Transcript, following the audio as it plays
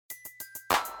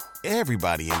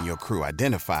Everybody in your crew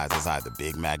identifies as either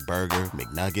Big Mac Burger,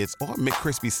 McNuggets, or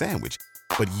McCrispy Sandwich.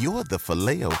 But you're the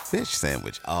Filet-O-Fish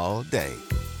Sandwich all day.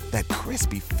 That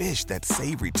crispy fish, that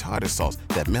savory tartar sauce,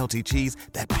 that melty cheese,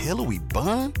 that pillowy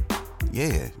bun.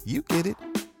 Yeah, you get it.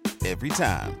 Every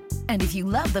time. And if you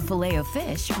love the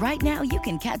Filet-O-Fish, right now you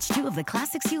can catch two of the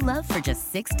classics you love for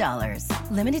just $6.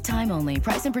 Limited time only.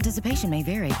 Price and participation may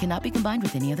vary. Cannot be combined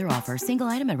with any other offer. Single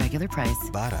item at regular price.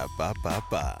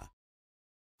 Ba-da-ba-ba-ba.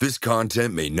 This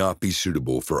content may not be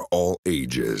suitable for all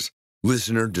ages.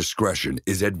 Listener discretion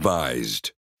is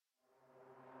advised.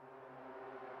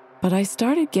 But I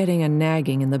started getting a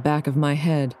nagging in the back of my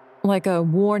head, like a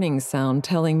warning sound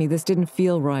telling me this didn't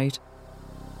feel right.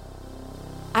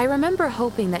 I remember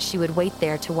hoping that she would wait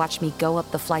there to watch me go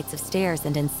up the flights of stairs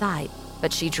and inside,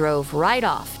 but she drove right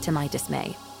off to my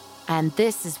dismay. And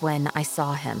this is when I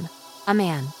saw him, a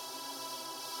man.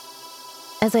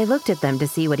 As I looked at them to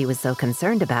see what he was so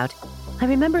concerned about, I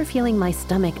remember feeling my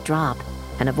stomach drop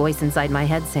and a voice inside my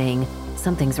head saying,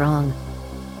 "Something's wrong."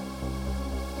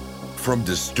 From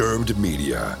Disturbed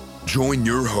Media, join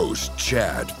your host,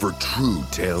 Chad, for true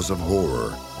tales of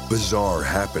horror, bizarre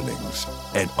happenings,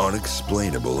 and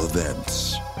unexplainable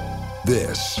events.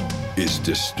 This is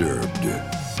Disturbed.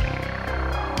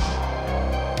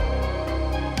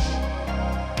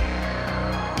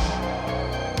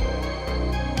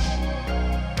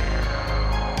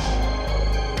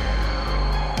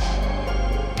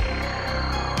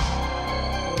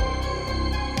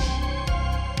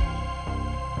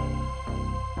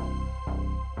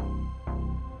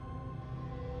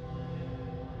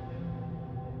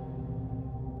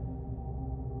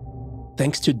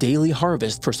 Thanks to Daily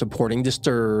Harvest for supporting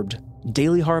Disturbed.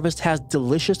 Daily Harvest has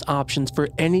delicious options for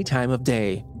any time of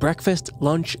day. Breakfast,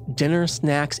 lunch, dinner,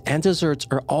 snacks, and desserts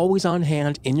are always on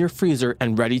hand in your freezer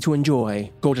and ready to enjoy.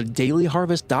 Go to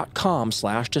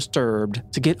dailyharvest.com/disturbed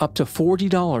to get up to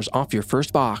 $40 off your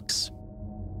first box.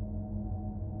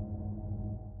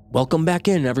 Welcome back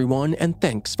in, everyone, and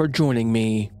thanks for joining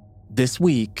me. This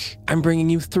week, I'm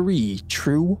bringing you 3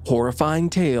 true horrifying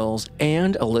tales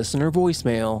and a listener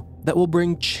voicemail that will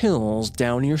bring chills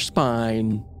down your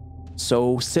spine.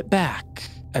 So sit back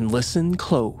and listen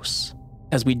close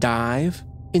as we dive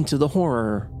into the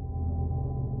horror.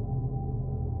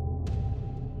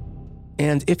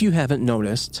 And if you haven't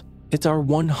noticed, it's our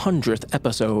 100th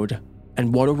episode,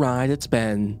 and what a ride it's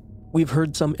been. We've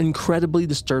heard some incredibly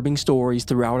disturbing stories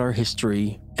throughout our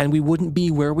history, and we wouldn't be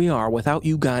where we are without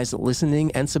you guys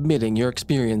listening and submitting your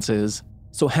experiences.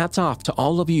 So hats off to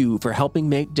all of you for helping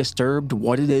make Disturbed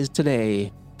what it is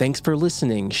today. Thanks for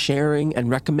listening, sharing, and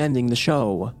recommending the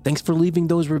show. Thanks for leaving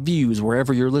those reviews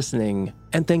wherever you're listening.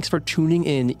 And thanks for tuning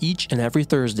in each and every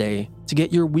Thursday to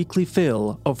get your weekly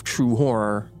fill of true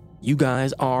horror. You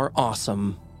guys are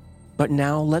awesome. But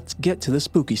now let's get to the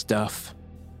spooky stuff.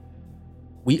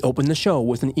 We open the show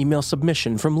with an email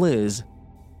submission from Liz,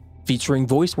 featuring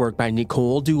voice work by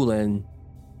Nicole Doolin.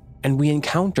 And we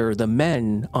encounter the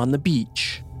men on the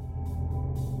beach.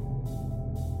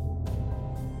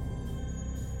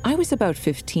 I was about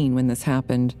 15 when this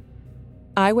happened.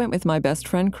 I went with my best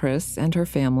friend Chris and her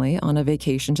family on a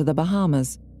vacation to the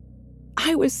Bahamas.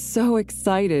 I was so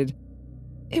excited.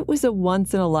 It was a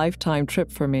once-in-a-lifetime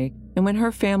trip for me, and when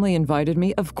her family invited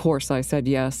me, of course I said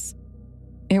yes.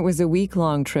 It was a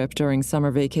week-long trip during summer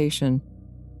vacation.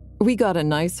 We got a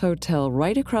nice hotel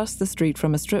right across the street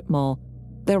from a strip mall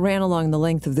that ran along the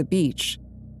length of the beach.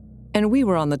 And we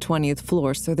were on the 20th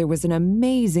floor, so there was an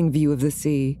amazing view of the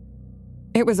sea.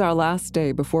 It was our last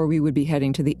day before we would be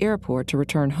heading to the airport to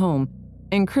return home,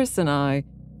 and Chris and I,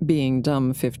 being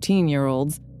dumb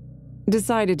 15-year-olds,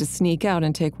 decided to sneak out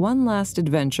and take one last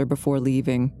adventure before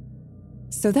leaving.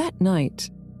 So that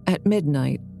night, at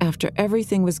midnight, after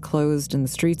everything was closed and the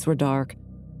streets were dark,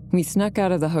 we snuck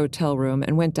out of the hotel room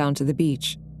and went down to the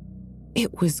beach.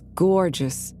 It was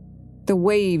gorgeous. The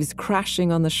waves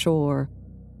crashing on the shore.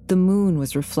 The moon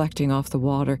was reflecting off the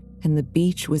water, and the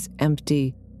beach was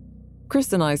empty.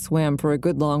 Chris and I swam for a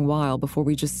good long while before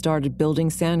we just started building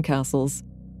sandcastles.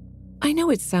 I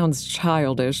know it sounds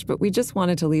childish, but we just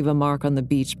wanted to leave a mark on the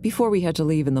beach before we had to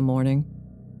leave in the morning.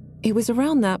 It was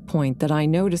around that point that I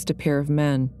noticed a pair of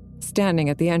men standing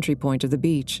at the entry point of the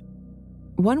beach.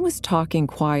 One was talking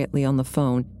quietly on the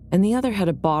phone, and the other had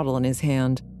a bottle in his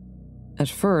hand. At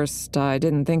first, I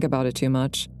didn't think about it too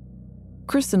much.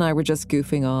 Chris and I were just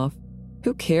goofing off.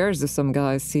 Who cares if some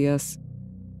guys see us?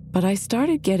 But I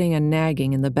started getting a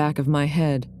nagging in the back of my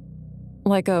head,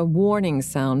 like a warning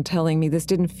sound telling me this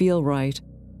didn't feel right.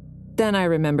 Then I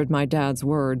remembered my dad's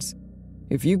words.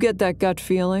 If you get that gut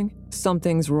feeling,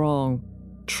 something's wrong.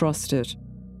 Trust it.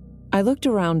 I looked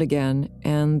around again,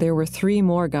 and there were 3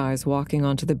 more guys walking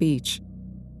onto the beach.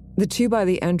 The 2 by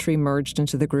the entry merged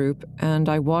into the group, and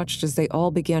I watched as they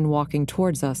all began walking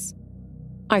towards us.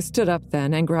 I stood up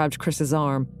then and grabbed Chris's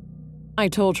arm. I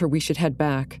told her we should head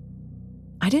back.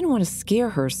 I didn't want to scare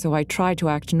her, so I tried to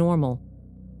act normal.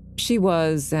 She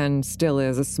was, and still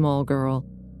is, a small girl,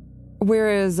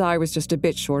 whereas I was just a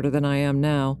bit shorter than I am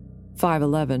now,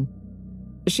 5'11".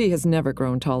 She has never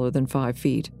grown taller than 5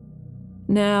 feet.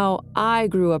 Now, I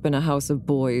grew up in a house of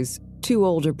boys, 2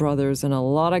 older brothers, and a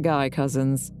lot of guy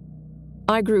cousins.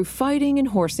 I grew fighting and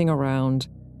horsing around.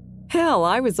 Hell,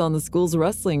 I was on the school's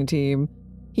wrestling team.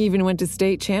 Even went to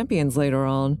state champions later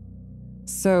on.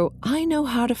 So I know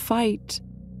how to fight.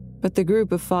 But the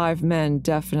group of 5 men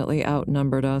definitely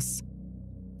outnumbered us.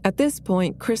 At this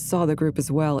point, Chris saw the group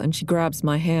as well, and she grabs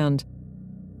my hand.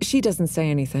 She doesn't say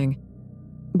anything,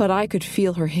 but I could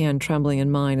feel her hand trembling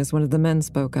in mine as one of the men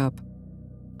spoke up.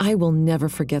 I will never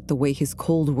forget the way his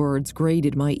cold words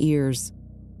grated my ears.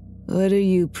 "What are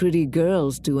you pretty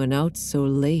girls doing out so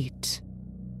late?"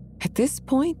 At this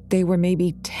point, they were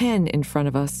maybe 10 in front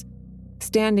of us,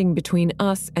 standing between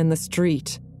us and the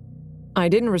street. I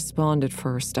didn't respond at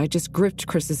first. I just gripped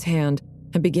Chris's hand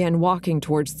and began walking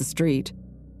towards the street,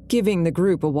 giving the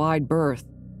group a wide berth.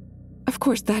 Of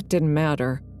course, that didn't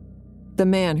matter. The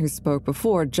man who spoke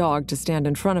before jogged to stand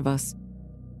in front of us,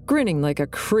 grinning like a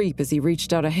creep as he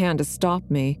reached out a hand to stop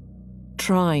me,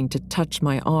 trying to touch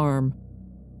my arm.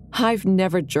 I've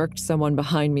never jerked someone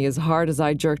behind me as hard as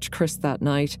I jerked Chris that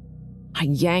night. I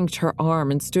yanked her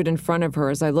arm and stood in front of her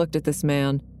as I looked at this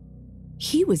man.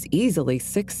 He was easily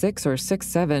 6'6" or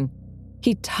 6'7".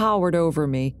 He towered over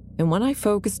me, and when I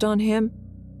focused on him,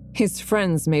 his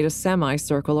friends made a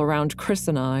semicircle around Chris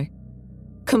and I,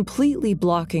 completely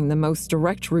blocking the most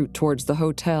direct route towards the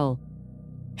hotel.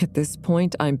 At this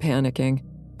point, I'm panicking,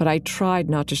 but I tried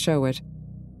not to show it.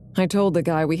 I told the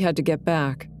guy we had to get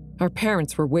back. Our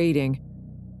parents were waiting.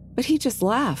 But he just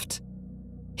laughed.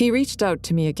 He reached out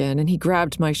to me again and he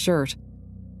grabbed my shirt,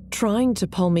 trying to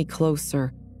pull me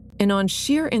closer, and on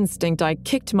sheer instinct, I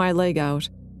kicked my leg out.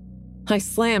 I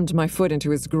slammed my foot into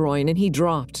his groin and he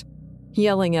dropped,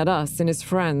 yelling at us and his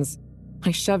friends.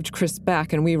 I shoved Chris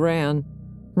back and we ran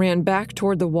back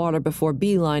toward the water before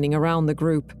beelining around the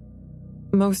group.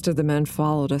 Most of the men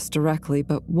followed us directly,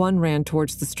 but one ran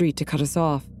towards the street to cut us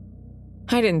off.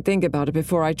 I didn't think about it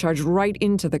before I charged right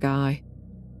into the guy.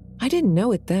 I didn't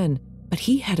know it then, but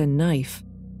he had a knife.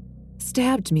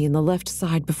 Stabbed me in the left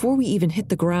side before we even hit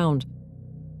the ground.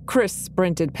 Chris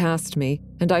sprinted past me,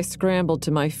 and I scrambled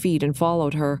to my feet and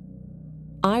followed her.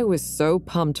 I was so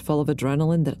pumped full of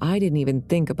adrenaline that I didn't even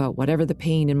think about whatever the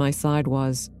pain in my side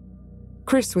was.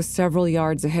 Chris was several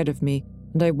yards ahead of me,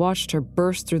 and I watched her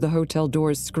burst through the hotel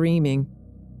doors screaming.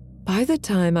 By the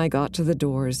time I got to the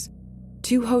doors,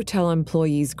 2 hotel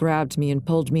employees grabbed me and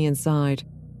pulled me inside.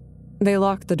 They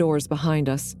locked the doors behind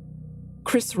us.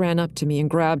 Chris ran up to me and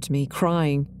grabbed me,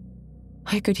 crying.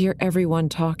 I could hear everyone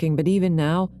talking, but even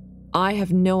now, I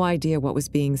have no idea what was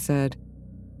being said.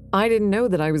 I didn't know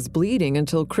that I was bleeding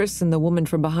until Chris and the woman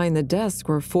from behind the desk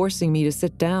were forcing me to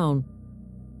sit down.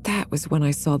 That was when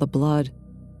I saw the blood.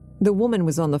 The woman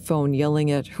was on the phone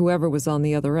yelling at whoever was on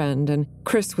the other end, and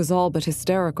Chris was all but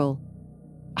hysterical.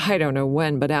 I don't know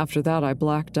when, but after that I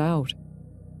blacked out.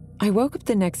 I woke up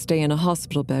the next day in a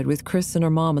hospital bed with Chris and her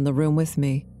mom in the room with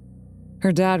me.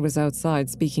 Her dad was outside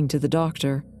speaking to the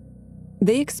doctor.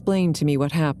 They explained to me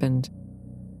what happened.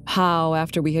 How,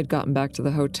 after we had gotten back to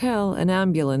the hotel, an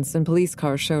ambulance and police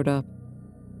car showed up.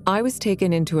 I was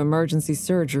taken into emergency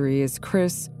surgery as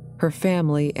Chris, her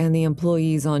family, and the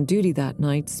employees on duty that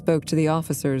night spoke to the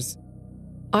officers.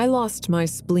 I lost my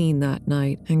spleen that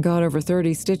night and got over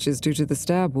 30 stitches due to the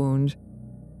stab wound.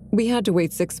 We had to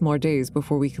wait 6 more days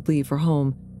before we could leave for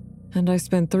home, and I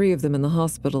spent 3 of them in the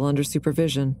hospital under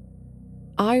supervision.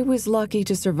 I was lucky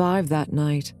to survive that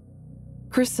night.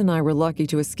 Chris and I were lucky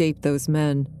to escape those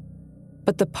men.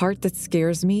 But the part that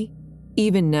scares me,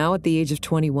 even now at the age of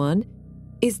 21,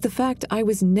 is the fact I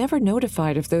was never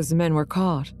notified if those men were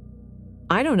caught.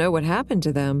 I don't know what happened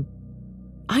to them.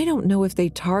 I don't know if they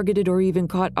targeted or even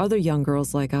caught other young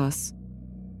girls like us.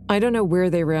 I don't know where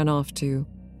they ran off to,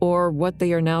 or what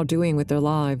they are now doing with their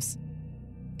lives.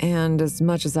 And as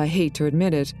much as I hate to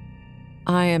admit it,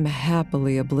 I am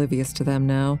happily oblivious to them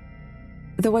now.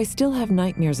 Though I still have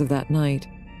nightmares of that night,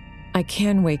 I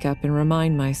can wake up and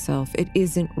remind myself it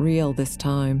isn't real this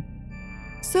time.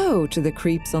 So, to the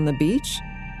creeps on the beach,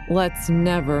 let's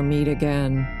never meet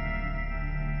again.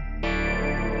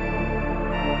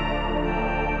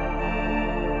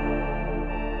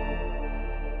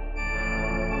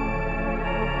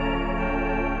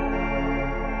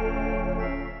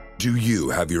 Do you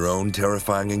have your own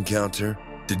terrifying encounter?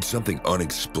 Did something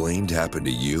unexplained happen to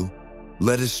you?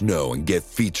 Let us know and get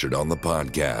featured on the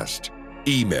podcast.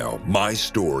 Email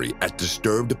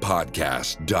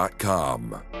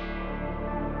mystory@disturbedpodcast.com.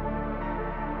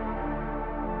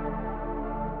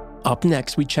 Up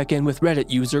next, we check in with Reddit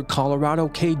user Colorado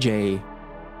KJ,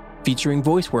 featuring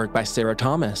voice work by Sarah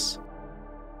Thomas.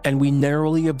 And we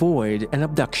narrowly avoid an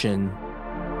abduction.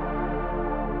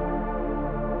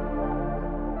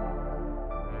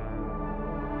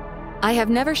 I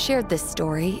have never shared this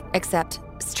story, except,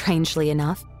 strangely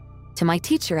enough, to my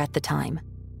teacher at the time.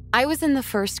 I was in the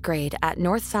first grade at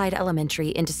Northside Elementary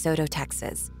in DeSoto,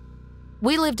 Texas.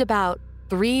 We lived about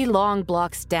 3 long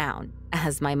blocks down,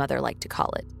 as my mother liked to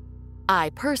call it. I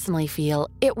personally feel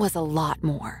it was a lot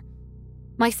more.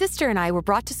 My sister and I were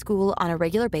brought to school on a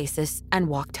regular basis and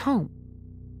walked home.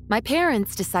 My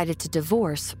parents decided to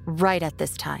divorce right at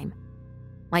this time.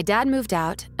 My dad moved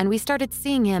out, and we started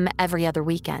seeing him every other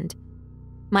weekend.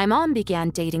 My mom began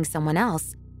dating someone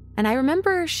else, and I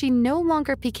remember she no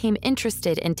longer became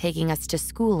interested in taking us to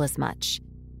school as much.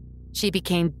 She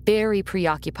became very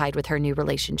preoccupied with her new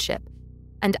relationship,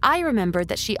 and I remembered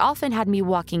that she often had me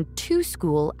walking to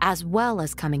school as well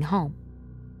as coming home.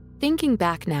 Thinking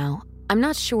back now, I'm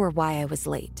not sure why I was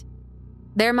late.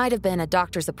 There might have been a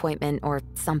doctor's appointment or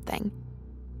something.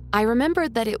 I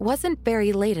remembered that it wasn't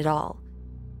very late at all,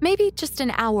 maybe just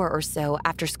an hour or so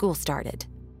after school started.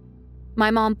 My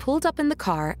mom pulled up in the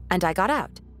car and I got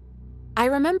out. I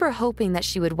remember hoping that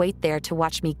she would wait there to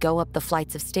watch me go up the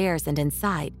flights of stairs and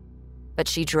inside, but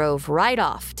she drove right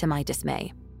off to my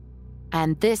dismay.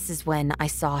 And this is when I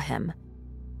saw him.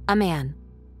 A man,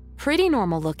 pretty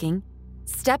normal looking,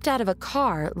 stepped out of a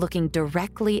car looking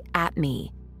directly at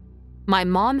me. My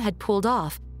mom had pulled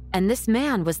off, and this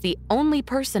man was the only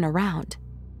person around.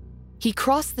 He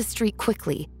crossed the street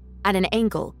quickly, at an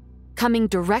angle, coming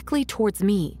directly towards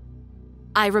me.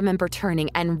 I remember turning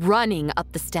and running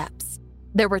up the steps.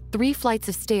 There were 3 flights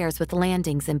of stairs with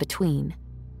landings in between.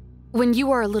 When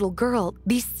you are a little girl,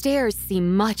 these stairs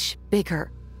seem much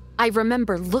bigger. I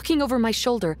remember looking over my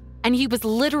shoulder, and he was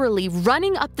literally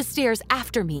running up the stairs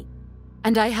after me.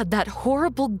 And I had that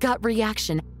horrible gut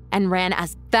reaction and ran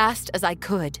as fast as I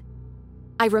could.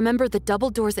 I remember the double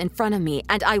doors in front of me,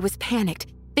 and I was panicked,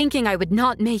 thinking I would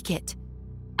not make it.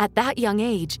 At that young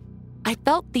age, I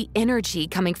felt the energy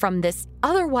coming from this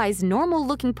otherwise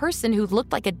normal-looking person who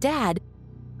looked like a dad.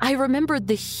 I remembered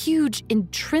the huge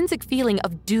intrinsic feeling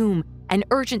of doom and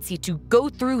urgency to go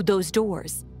through those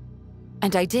doors.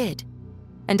 And I did.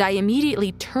 And I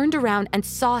immediately turned around and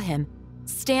saw him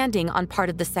standing on part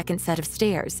of the second set of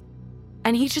stairs.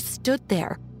 And he just stood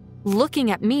there, looking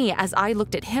at me as I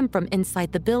looked at him from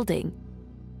inside the building.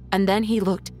 And then he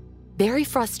looked very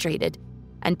frustrated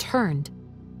and turned,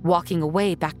 walking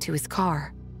away back to his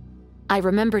car. I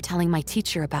remember telling my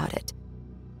teacher about it.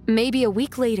 Maybe a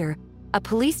week later, a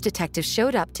police detective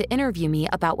showed up to interview me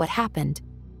about what happened.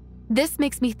 This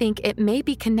makes me think it may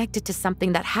be connected to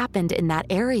something that happened in that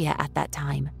area at that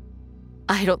time.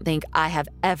 I don't think I have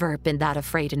ever been that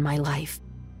afraid in my life.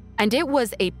 And it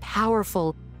was a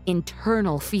powerful,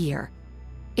 internal fear.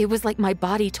 It was like my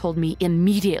body told me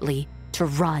immediately to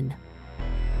run.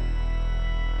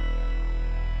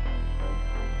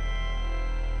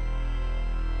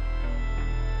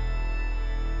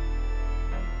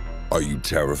 Are you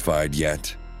terrified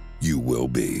yet? You will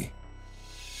be.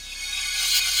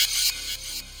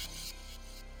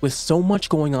 With so much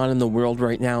going on in the world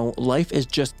right now, life is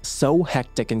just so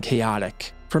hectic and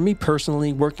chaotic. For me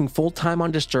personally, working full-time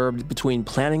on Disturbed between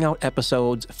planning out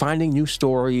episodes, finding new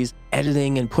stories,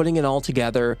 editing, and putting it all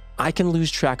together, I can lose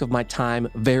track of my time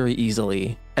very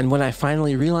easily. And when I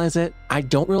finally realize it, I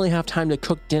don't really have time to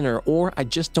cook dinner, or I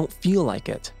just don't feel like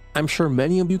it. I'm sure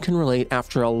many of you can relate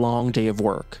after a long day of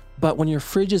work. But when your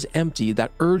fridge is empty,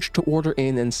 that urge to order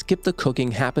in and skip the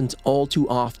cooking happens all too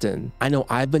often. I know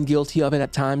I've been guilty of it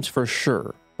at times for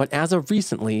sure. But as of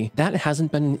recently, that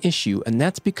hasn't been an issue, and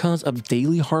that's because of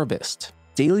Daily Harvest.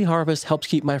 Daily Harvest helps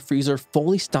keep my freezer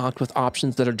fully stocked with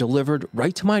options that are delivered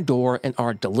right to my door and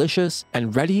are delicious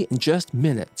and ready in just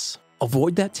minutes.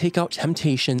 Avoid that takeout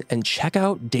temptation and check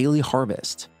out Daily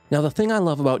Harvest. Now, the thing I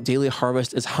love about Daily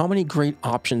Harvest is how many great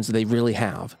options they really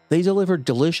have. They deliver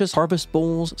delicious harvest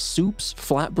bowls, soups,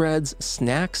 flatbreads,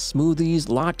 snacks, smoothies,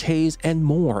 lattes, and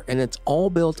more, and it's all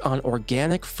built on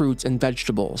organic fruits and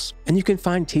vegetables. And you can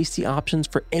find tasty options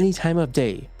for any time of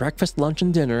day, breakfast, lunch,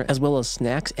 and dinner, as well as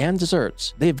snacks and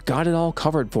desserts. They've got it all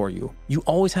covered for you. You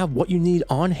always have what you need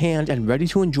on hand and ready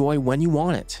to enjoy when you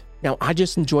want it. Now, I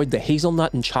just enjoyed the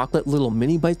hazelnut and chocolate little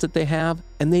mini bites that they have,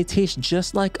 and they taste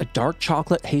just like a dark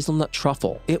chocolate hazelnut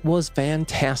truffle. It was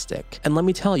fantastic. And let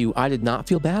me tell you, I did not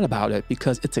feel bad about it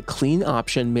because it's a clean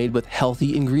option made with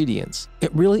healthy ingredients.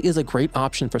 It really is a great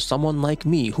option for someone like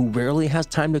me who rarely has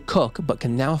time to cook but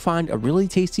can now find a really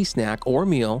tasty snack or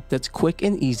meal that's quick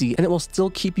and easy, and it will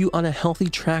still keep you on a healthy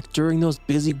track during those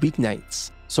busy weeknights.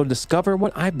 So discover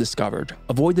what I've discovered.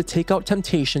 Avoid the takeout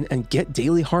temptation and get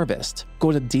Daily Harvest.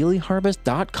 Go to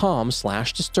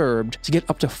dailyharvest.com/disturbed to get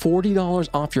up to $40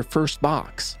 off your first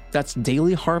box. That's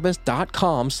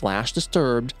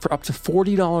dailyharvest.com/disturbed for up to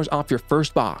 $40 off your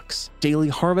first box.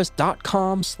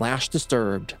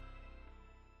 dailyharvest.com/disturbed.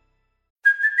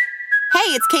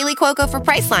 Hey, it's Kaylee Cuoco for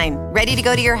Priceline. Ready to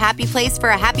go to your happy place for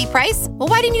a happy price? Well,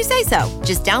 why didn't you say so?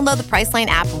 Just download the Priceline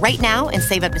app right now and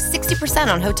save up to 60%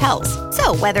 on hotels.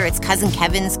 So whether it's Cousin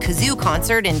Kevin's Kazoo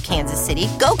Concert in Kansas City,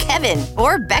 go Kevin,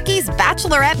 or Becky's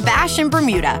Bachelorette Bash in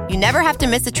Bermuda, you never have to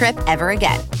miss a trip ever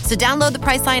again. So download the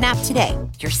Priceline app today.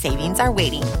 Your savings are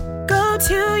waiting. Go to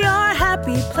your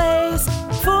happy place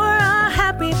for a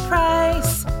happy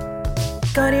price.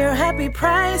 Go to your happy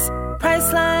price,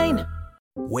 Priceline.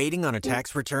 Waiting on a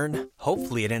tax return?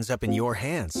 Hopefully it ends up in your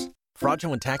hands.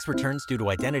 Fraudulent tax returns due to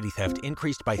identity theft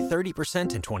increased by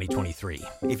 30% in 2023.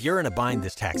 If you're in a bind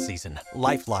this tax season,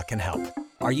 LifeLock can help.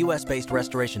 Our U.S.-based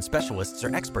restoration specialists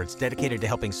are experts dedicated to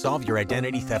helping solve your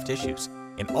identity theft issues.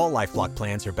 And all LifeLock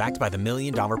plans are backed by the $1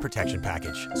 Million Protection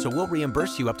Package. So we'll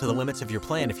reimburse you up to the limits of your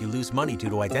plan if you lose money due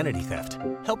to identity theft.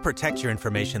 Help protect your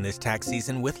information this tax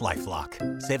season with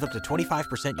LifeLock. Save up to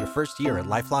 25% your first year at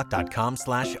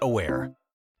LifeLock.com/aware.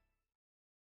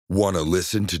 Want to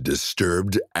listen to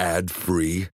Disturbed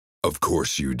ad-free? Of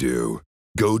course you do.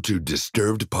 Go to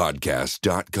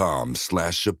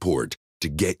disturbedpodcast.com/support to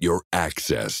get your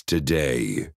access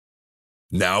today.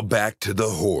 Now back to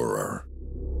the horror.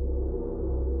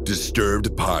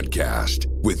 Disturbed Podcast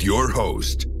with your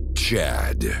host,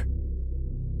 Chad.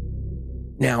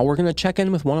 Now we're going to check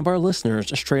in with one of our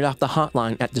listeners straight off the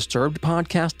hotline at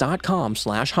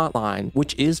disturbedpodcast.com/hotline,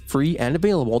 which is free and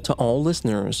available to all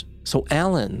listeners. So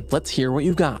Alan, let's hear what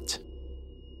you've got.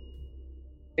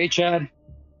 Hey Chad.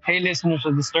 Hey listeners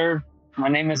of Disturbed. My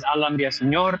name is Alan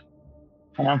Villaseñor,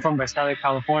 and I'm from Westchester,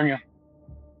 California.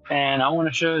 And I want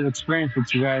to share this experience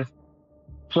with you guys.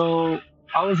 So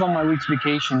I was on my week's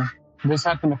vacation. This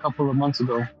happened a couple of months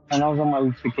ago, and I was on my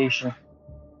week's vacation.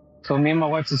 So me and my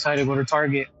wife decided to go to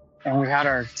Target, and we had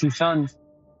our two sons,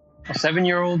 a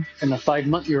 7-year-old and a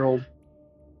 5-month-old.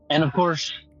 And of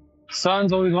course,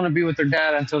 sons always want to be with their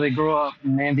dad until they grow up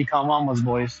and then become mama's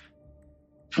boys.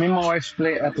 Me and my wife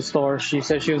split at the store. She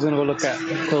said she was going to go look at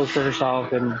clothes for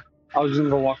herself, and I was going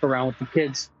to go walk around with the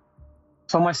kids.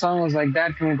 So my son was like,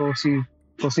 Dad, can we go see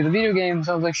the video games?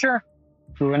 I was like, sure.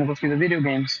 So we're going to go see the video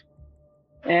games.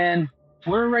 And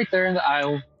we're right there in the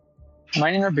aisle,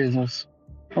 minding our business.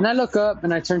 And I look up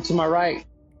and I turn to my right,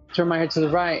 turn my head to the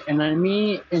right, and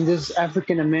me and this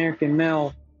African-American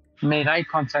male made eye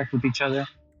contact with each other.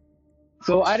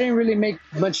 So I didn't really make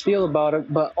much deal about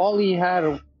it, but all he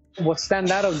had, what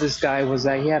stand out of this guy was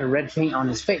that he had a red paint on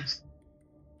his face.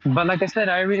 But like I said,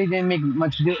 I really didn't make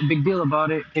big deal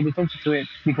about it, pay attention to it,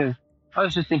 because I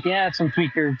was just thinking, yeah, some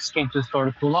tweaker just came to the store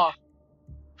to cool off.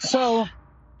 So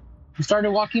we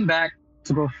started walking back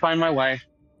to go find my wife.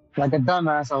 Like a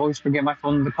dumbass, I always forget my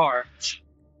phone in the car.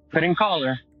 Couldn't call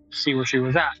her, see where she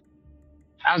was at.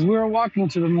 As we were walking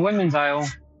to the women's aisle,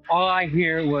 all I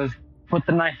hear was, put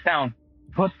the knife down.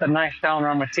 Put the knife down or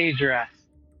I'm gonna tase your ass.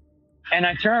 And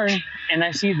I turn and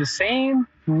I see the same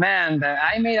man that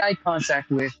I made eye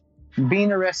contact with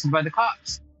being arrested by the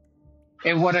cops.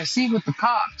 And what I see with the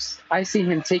cops, I see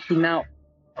him taking out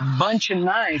a bunch of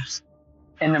knives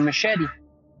and a machete.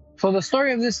 So the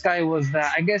story of this guy was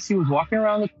that I guess he was walking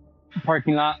around the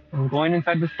parking lot, going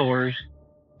inside the stores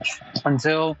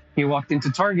until he walked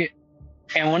into Target.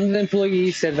 And one of the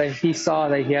employees said that he saw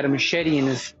that he had a machete in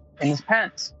his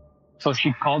pants. So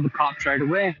she called the cops right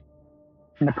away.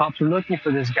 And the cops were looking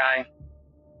for this guy.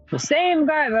 The same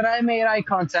guy that I made eye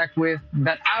contact with,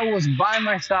 that I was by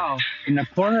myself in the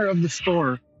corner of the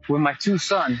store with my two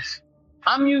sons.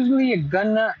 I'm usually a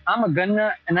gun nut,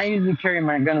 and I usually carry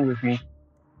my gun with me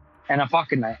and a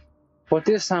pocket knife. But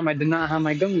this time I did not have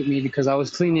my gun with me because I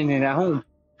was cleaning it at home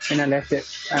and I left it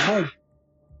at home.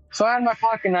 So I had my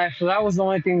pocket knife, so that was the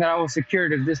only thing that I was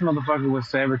secured if this motherfucker was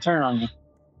to ever turn on me.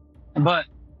 But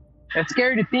it's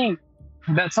scary to think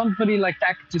that somebody like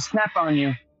that could just snap on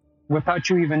you without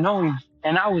you even knowing.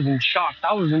 And I was in shock.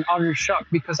 I was in utter shock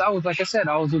because I was, like I said,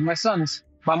 I was with my sons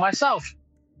by myself.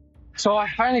 So I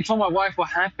finally told my wife what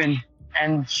happened,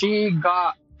 and she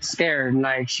got scared.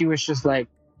 Like, she was just like,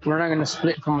 we're not going to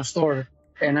split from a store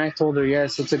And I told her,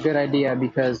 yes, it's a good idea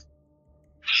because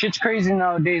shit's crazy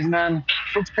nowadays, man.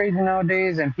 Shit's crazy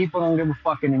nowadays and people don't give a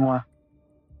fuck anymore.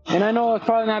 And I know it's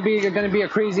probably not going to be a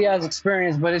crazy ass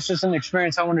experience, but it's just an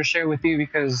experience I want to share with you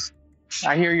because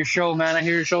I hear your show, man. I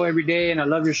hear your show every day and I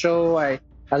love your show. I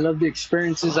love the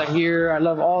experiences I hear. I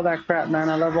love all that crap, man.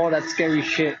 I love all that scary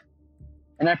shit.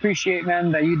 And I appreciate,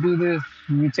 man, that you do this.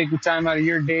 You take the time out of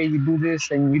your day, you do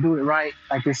this, and you do it right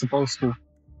like you're supposed to.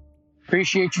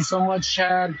 Appreciate you so much,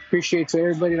 Chad. Appreciate to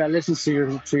everybody that listens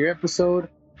to your episode.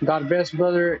 God bless,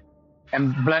 brother,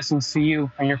 and blessings to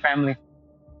you and your family.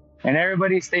 And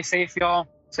everybody, stay safe, y'all.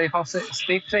 Stay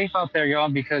safe out there, y'all,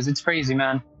 because it's crazy,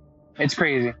 man. It's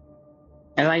crazy.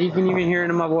 And like you can even hear it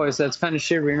in my voice. That's kind of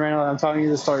shivering right now that I'm telling you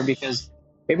the story because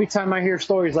every time I hear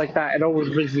stories like that, it always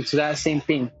brings me to that same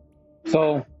thing.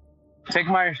 So take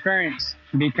my experience.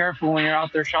 Be careful when you're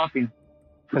out there shopping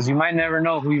because you might never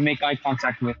know who you make eye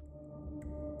contact with.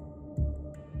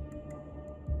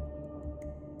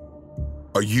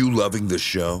 Are you loving the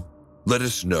show? Let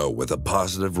us know with a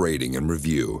positive rating and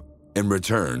review. In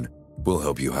return, we'll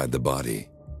help you hide the body.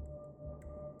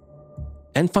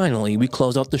 And finally, we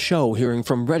close out the show hearing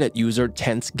from Reddit user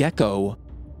Tense Gecko,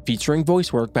 featuring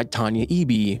voice work by Tanya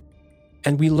Eby,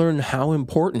 and we learn how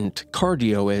important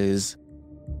cardio is.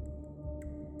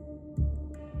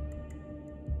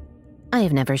 I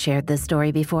have never shared this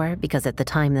story before because at the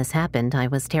time this happened, I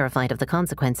was terrified of the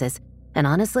consequences, and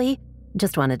honestly,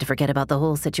 just wanted to forget about the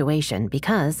whole situation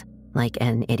because, like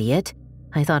an idiot,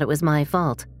 I thought it was my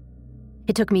fault.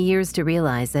 It took me years to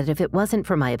realize that if it wasn't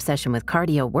for my obsession with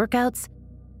cardio workouts,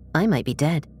 I might be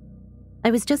dead.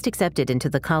 I was just accepted into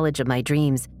the college of my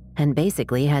dreams and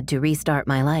basically had to restart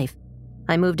my life.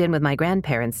 I moved in with my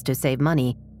grandparents to save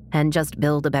money and just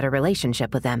build a better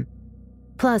relationship with them.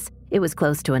 Plus, it was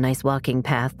close to a nice walking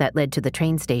path that led to the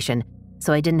train station,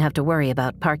 so I didn't have to worry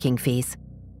about parking fees.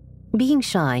 Being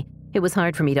shy, it was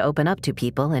hard for me to open up to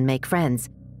people and make friends,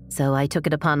 so I took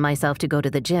it upon myself to go to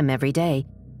the gym every day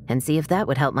and see if that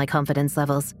would help my confidence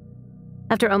levels.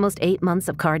 After almost 8 months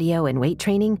of cardio and weight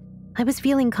training, I was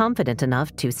feeling confident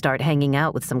enough to start hanging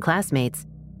out with some classmates,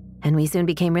 and we soon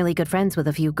became really good friends with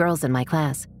a few girls in my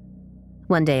class.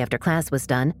 One day after class was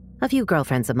done, a few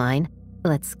girlfriends of mine,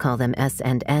 let's call them S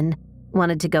and N,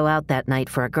 wanted to go out that night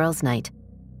for a girls' night.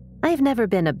 I have never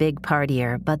been a big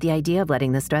partier, but the idea of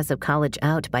letting the stress of college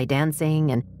out by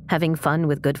dancing and having fun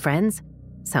with good friends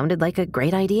sounded like a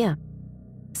great idea.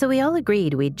 So we all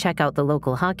agreed we'd check out the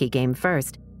local hockey game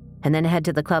first, and then head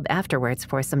to the club afterwards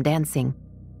for some dancing.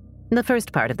 The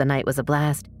first part of the night was a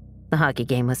blast. The hockey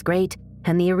game was great,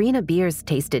 and the arena beers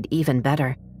tasted even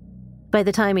better. By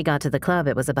the time we got to the club,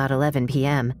 it was about 11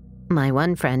 p.m. My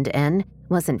one friend, N,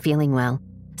 wasn't feeling well,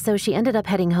 so she ended up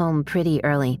heading home pretty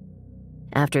early.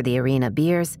 After the arena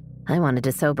beers, I wanted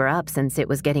to sober up since it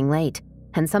was getting late,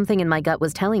 and something in my gut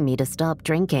was telling me to stop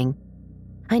drinking.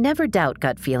 I never doubt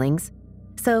gut feelings,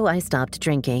 so I stopped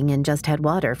drinking and just had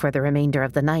water for the remainder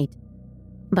of the night.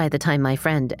 By the time my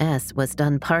friend S was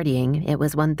done partying, it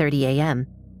was 1:30 a.m.,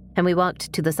 and we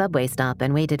walked to the subway stop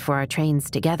and waited for our trains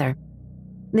together.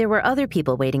 There were other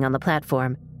people waiting on the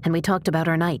platform, and we talked about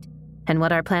our night and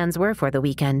what our plans were for the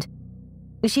weekend.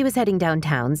 She was heading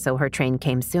downtown, so her train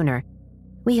came sooner.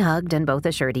 We hugged and both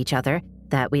assured each other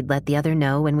that we'd let the other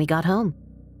know when we got home.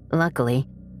 Luckily,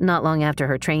 not long after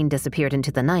her train disappeared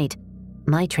into the night,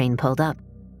 my train pulled up.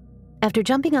 After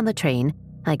jumping on the train,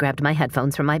 I grabbed my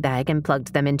headphones from my bag and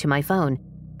plugged them into my phone,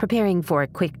 preparing for a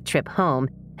quick trip home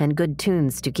and good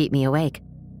tunes to keep me awake.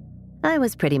 I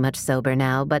was pretty much sober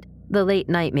now, but the late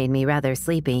night made me rather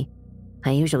sleepy.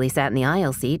 I usually sat in the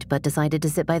aisle seat, but decided to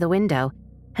sit by the window,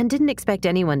 and didn't expect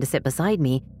anyone to sit beside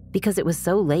me because it was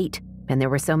so late and there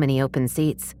were so many open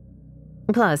seats.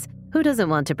 Plus, who doesn't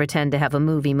want to pretend to have a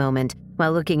movie moment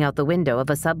while looking out the window of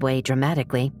a subway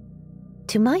dramatically?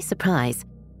 To my surprise,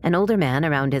 an older man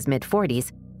around his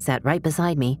mid-40s sat right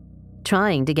beside me,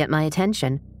 trying to get my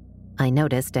attention. I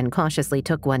noticed and cautiously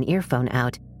took one earphone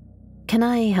out. "Can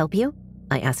I help you?"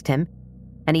 I asked him,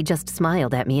 and he just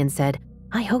smiled at me and said,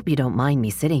 "I hope you don't mind me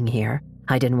sitting here.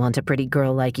 I didn't want a pretty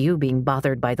girl like you being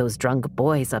bothered by those drunk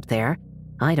boys up there.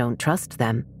 I don't trust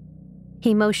them."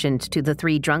 He motioned to the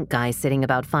 3 drunk guys sitting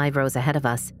about 5 rows ahead of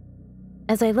us.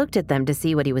 As I looked at them to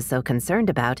see what he was so concerned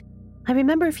about, I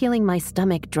remember feeling my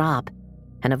stomach drop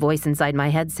and a voice inside my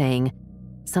head saying,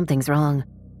 "Something's wrong."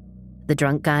 The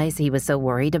drunk guys he was so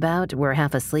worried about were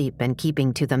half asleep and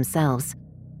keeping to themselves.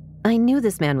 I knew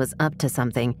this man was up to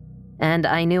something, and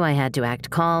I knew I had to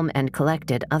act calm and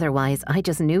collected, otherwise I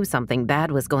just knew something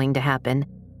bad was going to happen.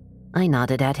 I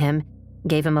nodded at him,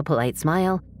 gave him a polite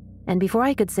smile, and before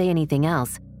I could say anything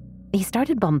else, he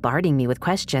started bombarding me with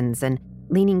questions and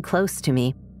leaning close to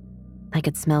me. I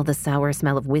could smell the sour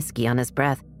smell of whiskey on his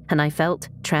breath, and I felt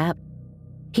trapped.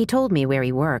 He told me where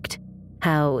he worked,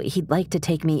 how he'd like to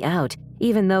take me out,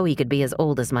 even though he could be as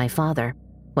old as my father,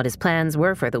 what his plans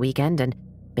were for the weekend, and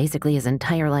basically his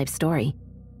entire life story.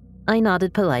 I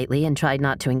nodded politely and tried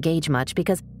not to engage much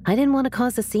because I didn't want to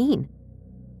cause a scene.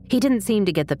 He didn't seem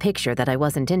to get the picture that I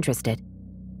wasn't interested.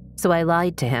 So I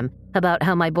lied to him about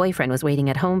how my boyfriend was waiting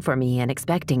at home for me and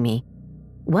expecting me.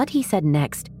 What he said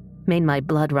next made my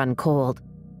blood run cold.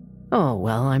 "Oh,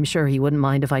 well, I'm sure he wouldn't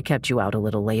mind if I kept you out a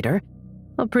little later.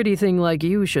 A pretty thing like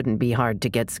you shouldn't be hard to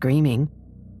get screaming."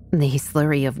 The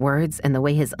slurry of words and the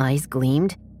way his eyes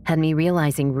gleamed had me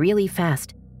realizing really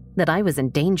fast that I was in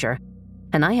danger,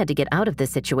 and I had to get out of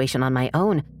this situation on my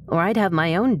own, or I'd have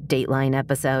my own Dateline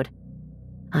episode.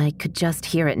 I could just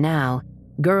hear it now.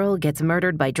 Girl gets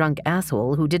murdered by drunk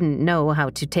asshole who didn't know how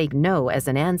to take no as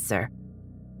an answer.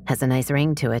 Has a nice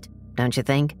ring to it, don't you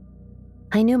think?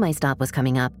 I knew my stop was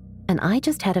coming up, and I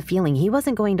just had a feeling he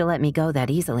wasn't going to let me go that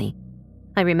easily.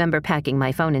 I remember packing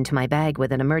my phone into my bag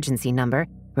with an emergency number,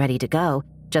 ready to go,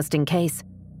 just in case,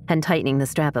 and tightening the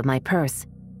strap of my purse.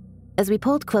 As we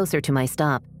pulled closer to my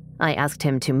stop, I asked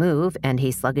him to move, and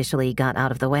he sluggishly got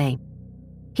out of the way.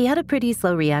 He had a pretty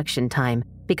slow reaction time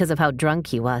because of how drunk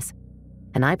he was,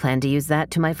 and I planned to use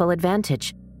that to my full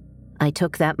advantage. I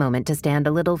took that moment to stand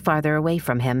a little farther away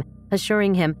from him,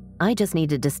 assuring him I just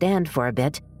needed to stand for a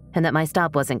bit and that my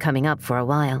stop wasn't coming up for a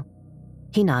while.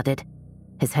 He nodded,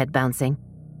 his head bouncing.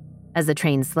 As the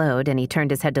train slowed and he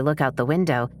turned his head to look out the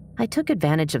window, I took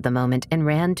advantage of the moment and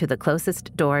ran to the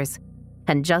closest doors,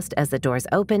 and just as the doors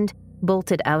opened,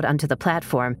 bolted out onto the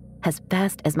platform as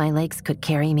fast as my legs could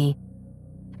carry me.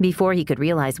 Before he could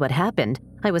realize what happened,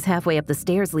 I was halfway up the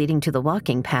stairs leading to the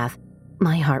walking path.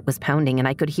 My heart was pounding and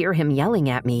I could hear him yelling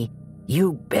at me,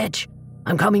 "You bitch!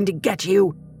 I'm coming to get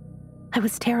you!" I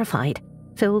was terrified,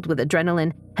 filled with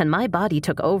adrenaline, and my body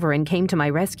took over and came to my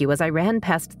rescue as I ran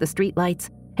past the streetlights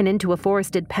and into a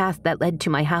forested path that led to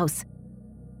my house.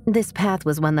 This path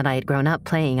was one that I had grown up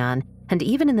playing on, and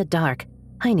even in the dark,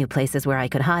 I knew places where I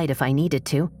could hide if I needed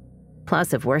to.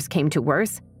 Plus, if worse came to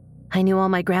worse, I knew all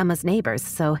my grandma's neighbors,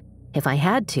 so if I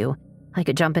had to, I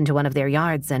could jump into one of their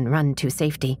yards and run to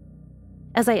safety.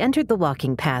 As I entered the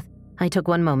walking path, I took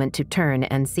one moment to turn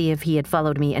and see if he had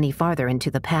followed me any farther into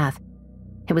the path.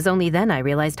 It was only then I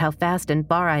realized how fast and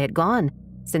far I had gone,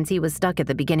 since he was stuck at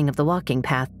the beginning of the walking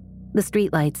path, the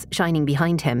streetlights shining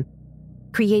behind him,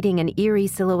 creating an eerie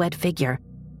silhouette figure.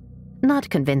 Not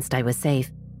convinced I was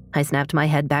safe, I snapped my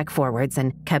head back forwards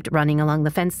and kept running along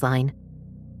the fence line.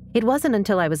 It wasn't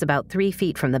until I was about 3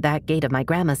 feet from the back gate of my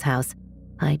grandma's house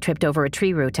I tripped over a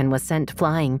tree root and was sent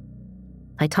flying.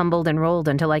 I tumbled and rolled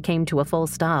until I came to a full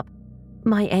stop.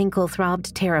 My ankle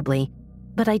throbbed terribly,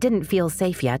 but I didn't feel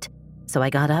safe yet, so I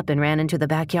got up and ran into the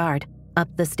backyard, up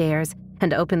the stairs,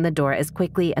 and opened the door as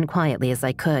quickly and quietly as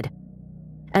I could.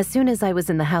 As soon as I was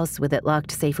in the house with it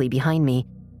locked safely behind me,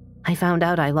 I found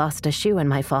out I lost a shoe in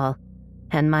my fall,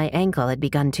 and my ankle had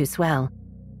begun to swell.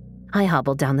 I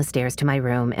hobbled down the stairs to my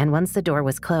room, and once the door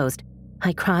was closed,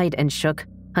 I cried and shook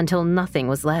until nothing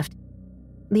was left.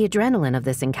 The adrenaline of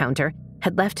this encounter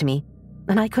had left me,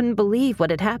 and I couldn't believe what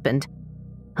had happened.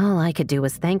 All I could do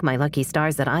was thank my lucky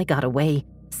stars that I got away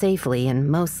safely and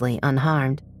mostly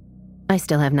unharmed. I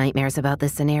still have nightmares about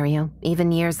this scenario,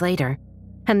 even years later,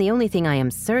 and the only thing I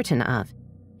am certain of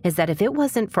is that if it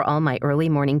wasn't for all my early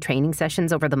morning training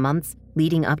sessions over the months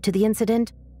leading up to the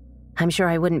incident, I'm sure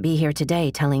I wouldn't be here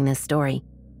today telling this story.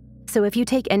 So if you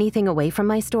take anything away from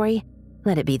my story,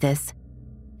 let it be this.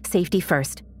 Safety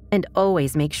first, and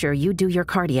always make sure you do your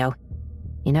cardio.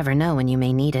 You never know when you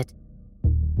may need it.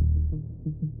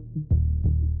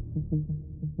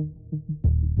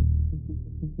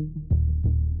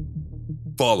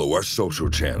 Follow our social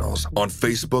channels on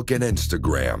Facebook and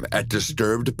Instagram at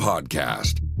Disturbed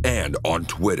Podcast and on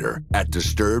Twitter at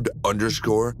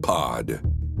Disturbed_pod.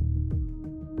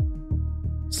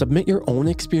 Submit your own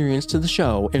experience to the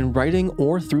show in writing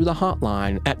or through the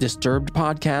hotline at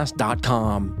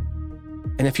disturbedpodcast.com.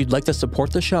 And if you'd like to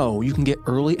support the show, you can get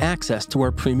early access to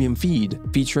our premium feed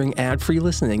featuring ad-free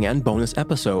listening and bonus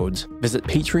episodes. Visit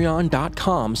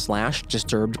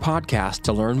patreon.com/disturbedpodcast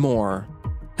to learn more.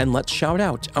 And let's shout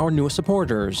out our newest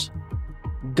supporters: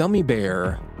 Gummy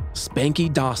Bear,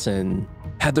 Spanky Dawson,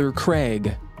 Heather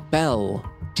Craig, Belle,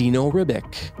 Dino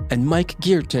Ribic, and Mike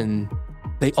Geerton.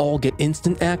 They all get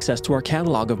instant access to our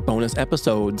catalog of bonus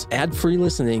episodes, ad-free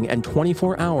listening, and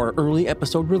 24-hour early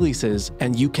episode releases,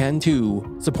 and you can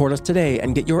too. Support us today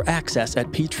and get your access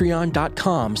at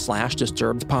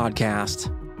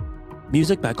patreon.com/disturbedpodcast.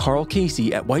 Music by Carl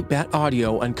Casey at White Bat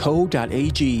Audio and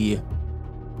Co.ag.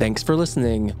 Thanks for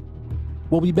listening.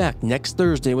 We'll be back next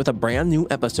Thursday with a brand new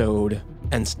episode.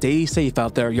 And stay safe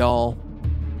out there, y'all.